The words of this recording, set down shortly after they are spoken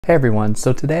Hey everyone,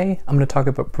 so today I'm going to talk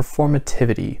about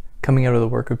performativity coming out of the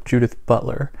work of Judith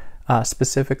Butler,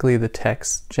 specifically the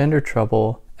texts Gender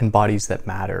Trouble and Bodies That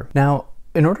Matter. Now,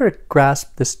 in order to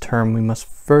grasp this term, we must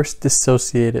first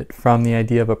dissociate it from the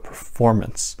idea of a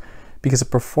performance, because a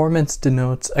performance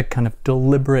denotes a kind of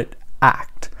deliberate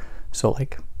act. So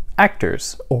like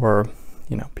actors or,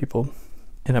 people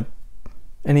in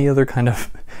any other kind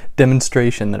of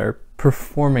demonstration that are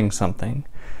performing something.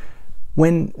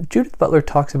 When Judith Butler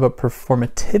talks about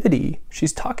performativity,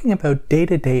 she's talking about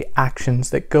day-to-day actions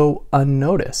that go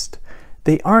unnoticed.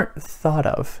 They aren't thought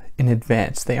of in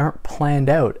advance. They aren't planned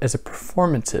out as a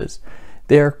performance is.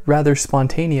 They are rather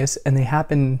spontaneous and they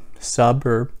happen sub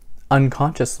or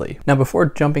unconsciously. Now, before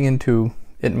jumping into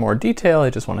it in more detail, I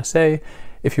just want to say,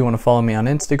 if you want to follow me on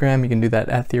Instagram, you can do that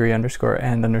at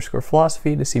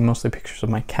theory_and_philosophy to see mostly pictures of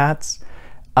my cats.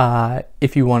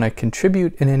 If you want to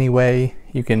contribute in any way,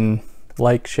 you can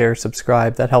like, share,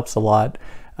 subscribe. That helps a lot.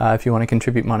 If you want to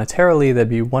contribute monetarily, that'd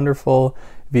be wonderful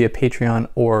via Patreon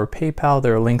or PayPal.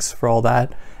 There are links for all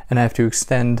that. And I have to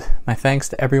extend my thanks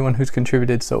to everyone who's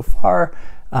contributed so far.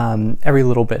 Every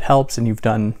little bit helps, and you've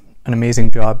done an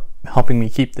amazing job helping me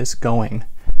keep this going.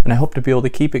 And I hope to be able to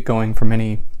keep it going for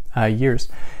many years.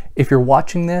 If you're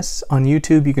watching this on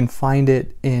YouTube, you can find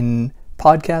it in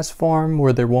podcast form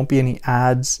where there won't be any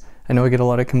ads. I know I get a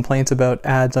lot of complaints about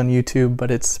ads on YouTube,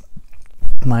 but it's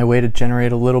my way to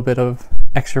generate a little bit of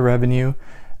extra revenue.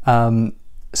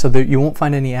 So that you won't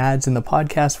find any ads in the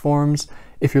podcast forms.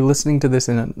 If you're listening to this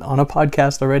on a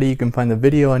podcast already, you can find the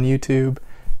video on YouTube.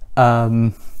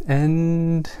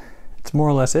 And it's more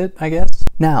or less it, I guess.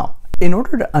 Now, in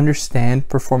order to understand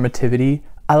performativity,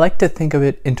 I like to think of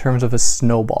it in terms of a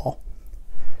snowball.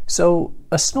 So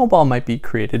a snowball might be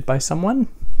created by someone,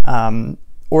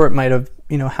 or it might have,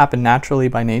 happened naturally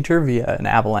by nature via an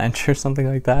avalanche or something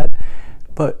like that.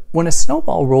 But when a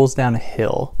snowball rolls down a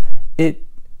hill, it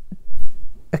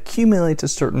accumulates a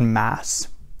certain mass.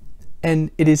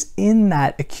 And it is in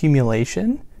that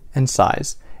accumulation and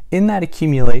size, in that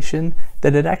accumulation,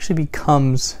 that it actually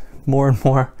becomes more and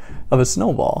more of a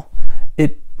snowball.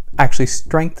 It actually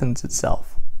strengthens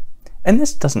itself. And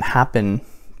this doesn't happen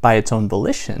by its own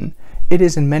volition. It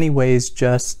is in many ways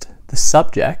just the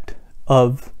subject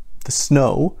of the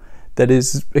snow that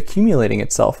is accumulating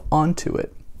itself onto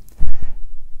it.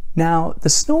 Now, the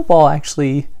snowball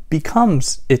actually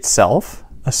becomes itself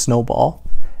a snowball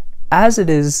as it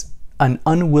is an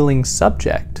unwilling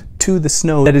subject to the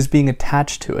snow that is being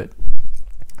attached to it.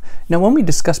 Now, when we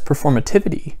discuss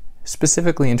performativity,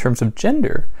 specifically in terms of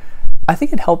gender, I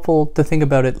think it's helpful to think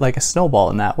about it like a snowball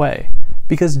in that way,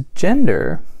 because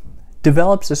gender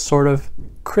develops a sort of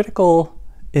critical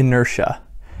inertia.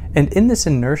 And in this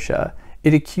inertia,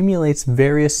 it accumulates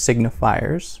various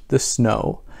signifiers, the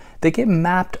snow, that get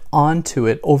mapped onto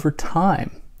it over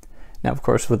time. Now, of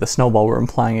course, with a snowball, we're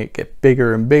implying it get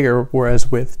bigger and bigger, whereas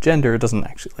with gender, it doesn't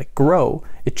actually grow.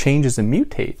 It changes and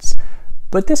mutates.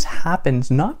 But this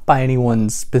happens not by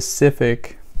anyone's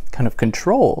specific kind of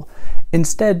control.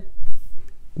 Instead,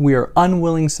 we are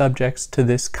unwilling subjects to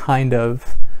this kind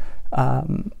of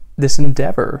this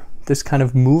endeavor, this kind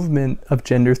of movement of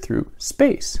gender through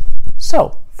space.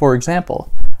 So, for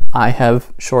example, I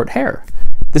have short hair.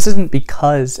 This isn't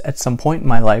because at some point in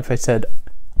my life I said,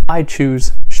 I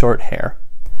choose short hair.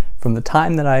 From the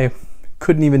time that I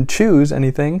couldn't even choose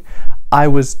anything, I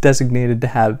was designated to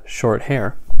have short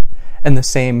hair. And the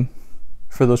same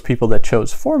for those people that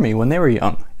chose for me when they were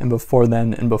young, and before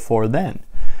then and before then.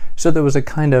 So there was a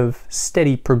kind of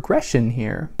steady progression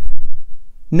here.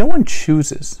 No one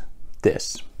chooses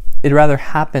this. It rather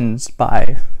happens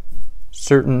by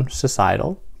certain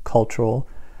societal, cultural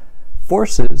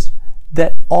forces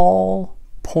that all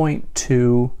point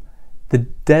to the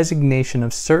designation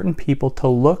of certain people to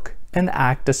look and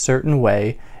act a certain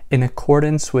way in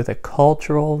accordance with a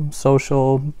cultural,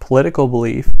 social, political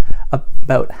belief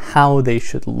about how they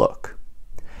should look.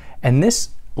 And this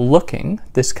looking,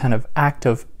 this kind of act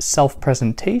of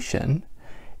self-presentation,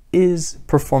 is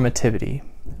performativity,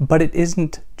 but it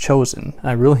isn't chosen.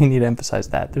 I really need to emphasize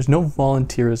that. There's no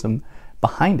volunteerism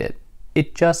behind it.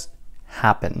 It just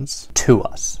happens to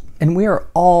us. And we are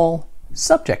all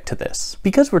subject to this.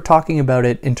 Because we're talking about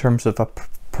it in terms of a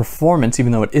performance,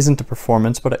 even though it isn't a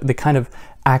performance, but the kind of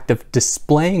act of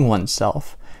displaying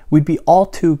oneself, we'd be all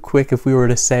too quick if we were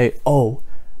to say, oh,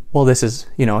 well, this is,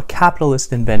 a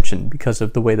capitalist invention because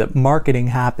of the way that marketing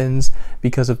happens,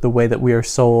 because of the way that we are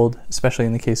sold, especially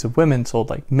in the case of women, sold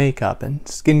like makeup and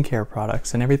skincare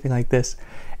products and everything like this.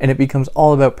 And it becomes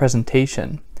all about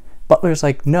presentation. Butler's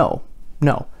like, no.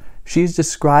 She's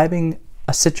describing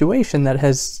a situation that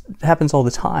happens all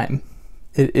the time.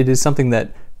 It is something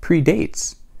that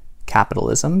predates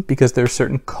capitalism because there are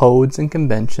certain codes and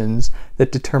conventions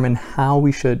that determine how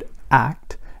we should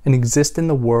act and exist in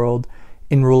the world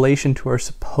in relation to our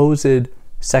supposed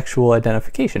sexual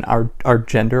identification, our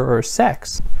gender or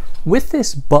sex. With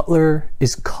this, Butler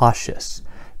is cautious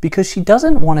because she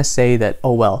doesn't want to say that,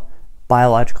 oh well,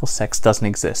 biological sex doesn't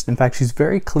exist. In fact, she's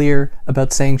very clear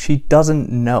about saying she doesn't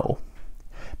know.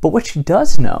 But what she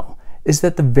does know is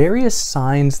that the various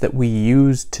signs that we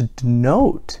use to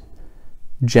denote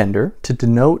gender, to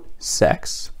denote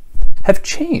sex, have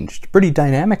changed pretty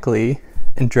dynamically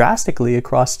and drastically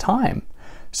across time.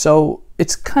 So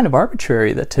it's kind of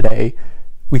arbitrary that today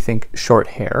we think short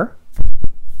hair,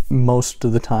 most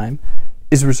of the time,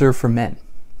 is reserved for men.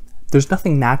 There's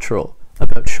nothing natural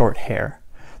about short hair.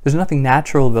 There's nothing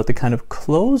natural about the kind of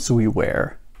clothes we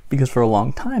wear, because for a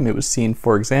long time it was seen,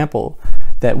 for example,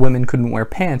 that women couldn't wear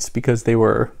pants because they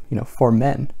were, for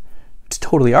men. It's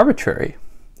totally arbitrary.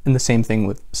 And the same thing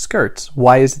with skirts.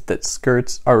 Why is it that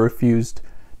skirts are refused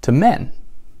to men?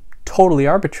 Totally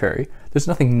arbitrary. There's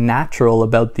nothing natural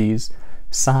about these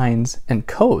signs and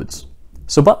codes.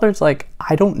 So Butler's like,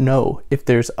 I don't know if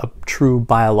there's a true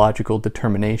biological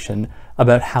determination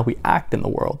about how we act in the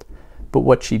world. But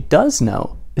what she does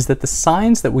know is that the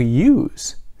signs that we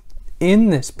use in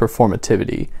this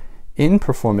performativity,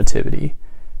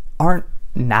 aren't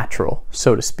natural,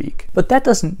 so to speak. But that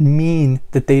doesn't mean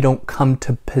that they don't come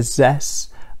to possess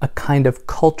a kind of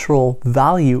cultural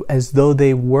value as though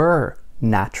they were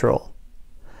natural.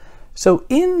 So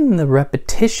in the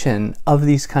repetition of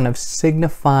these kind of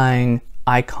signifying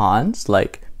icons,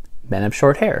 like men have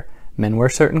short hair, men wear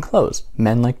certain clothes,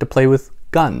 men like to play with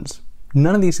guns,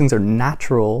 none of these things are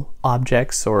natural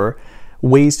objects or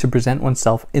ways to present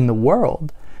oneself in the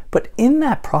world. But in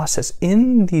that process,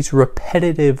 in these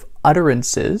repetitive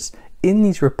utterances, in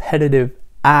these repetitive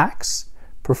acts,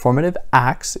 performative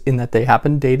acts, in that they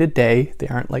happen day to day, they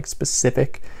aren't like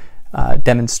specific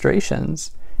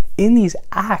demonstrations, in these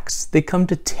acts, they come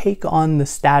to take on the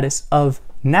status of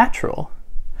natural.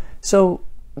 So,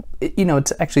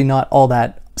 it's actually not all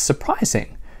that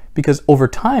surprising, because over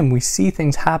time we see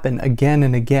things happen again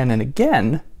and again and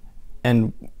again,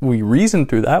 and we reason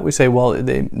through that. We say, well,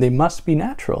 they must be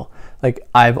natural. Like,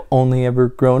 I've only ever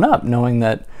grown up knowing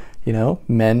that,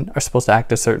 men are supposed to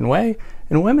act a certain way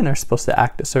and women are supposed to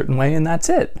act a certain way, and that's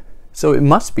it. So it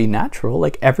must be natural.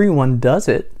 Like, everyone does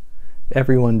it.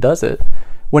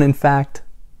 When in fact,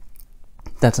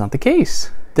 that's not the case.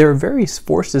 There are various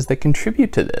forces that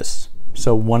contribute to this.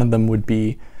 So one of them would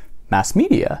be mass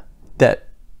media that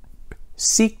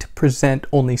seek to present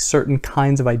only certain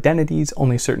kinds of identities,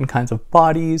 only certain kinds of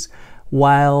bodies,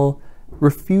 while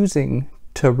refusing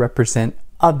to represent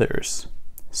others.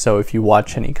 So if you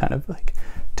watch any kind of like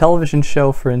television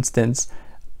show, for instance,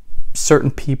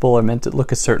 certain people are meant to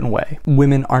look a certain way.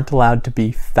 Women aren't allowed to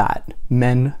be fat.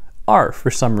 Men are,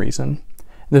 for some reason.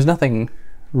 There's nothing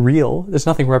real, there's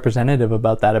nothing representative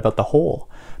about that, about the whole.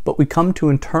 But we come to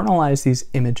internalize these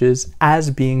images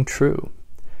as being true.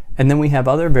 And then we have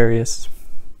other various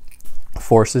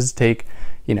forces, take,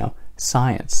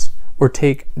 science, or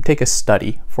take a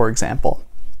study, for example.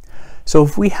 So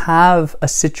if we have a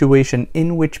situation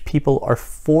in which people are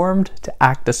formed to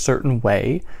act a certain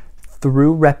way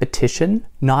through repetition,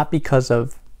 not because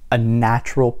of a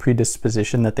natural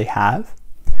predisposition that they have,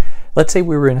 let's say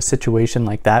we were in a situation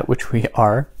like that, which we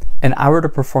are, and I were to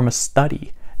perform a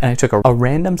study, and I took a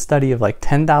random study of like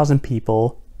 10,000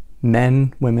 people,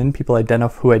 men, women, people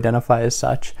who identify as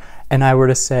such, and I were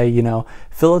to say,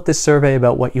 fill out this survey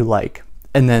about what you like.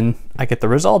 And then I get the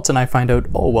results and I find out,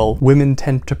 oh, well, women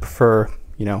tend to prefer,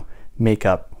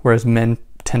 makeup, whereas men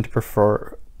tend to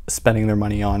prefer spending their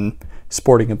money on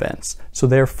sporting events. So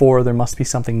therefore, there must be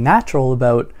something natural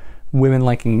about women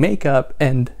liking makeup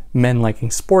and men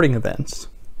liking sporting events.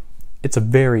 It's a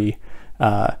very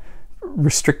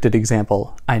restricted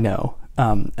example, I know,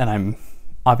 and I'm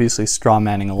obviously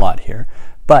straw-manning a lot here,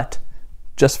 but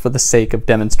just for the sake of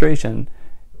demonstration,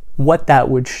 what that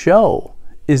would show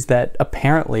is that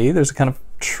apparently there's a kind of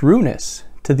trueness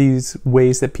to these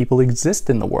ways that people exist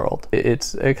in the world.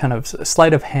 It's a kind of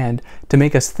sleight of hand to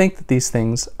make us think that these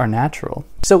things are natural.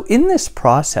 So in this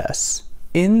process,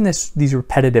 in these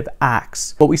repetitive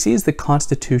acts, what we see is the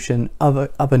constitution of a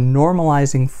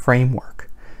normalizing framework.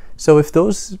 So if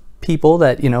those people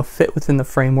that fit within the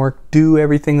framework do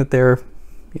everything that they're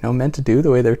meant to do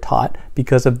the way they're taught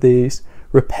because of these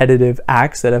repetitive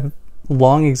acts that have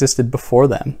long existed before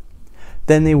them,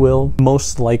 then they will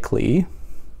most likely,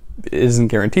 it isn't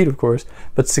guaranteed of course,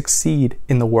 but succeed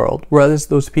in the world. Whereas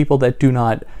those people that do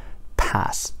not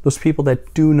pass, those people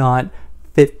that do not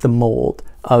fit the mold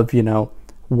of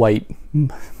white,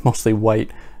 mostly white,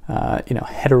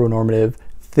 heteronormative,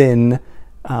 thin,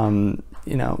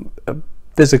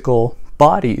 physical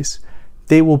bodies,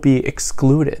 they will be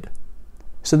excluded.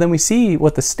 So then we see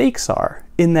what the stakes are,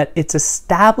 in that it's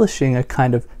establishing a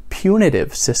kind of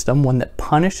punitive system, one that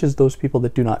punishes those people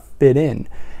that do not fit in,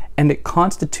 and it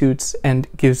constitutes and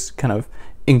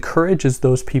encourages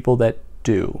those people that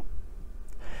do.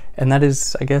 And that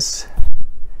is, I guess,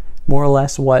 more or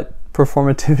less what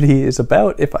performativity is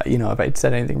about. If I'd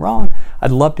said anything wrong,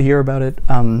 I'd love to hear about it.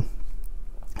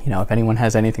 If anyone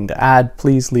has anything to add,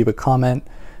 please leave a comment,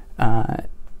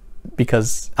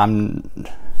 because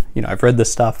I've read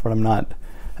this stuff, but I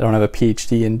don't have a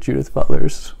PhD in Judith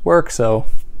Butler's work, so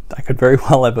I could very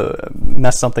well have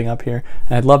messed something up here,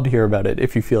 and I'd love to hear about it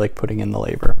if you feel like putting in the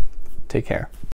labor. Take care.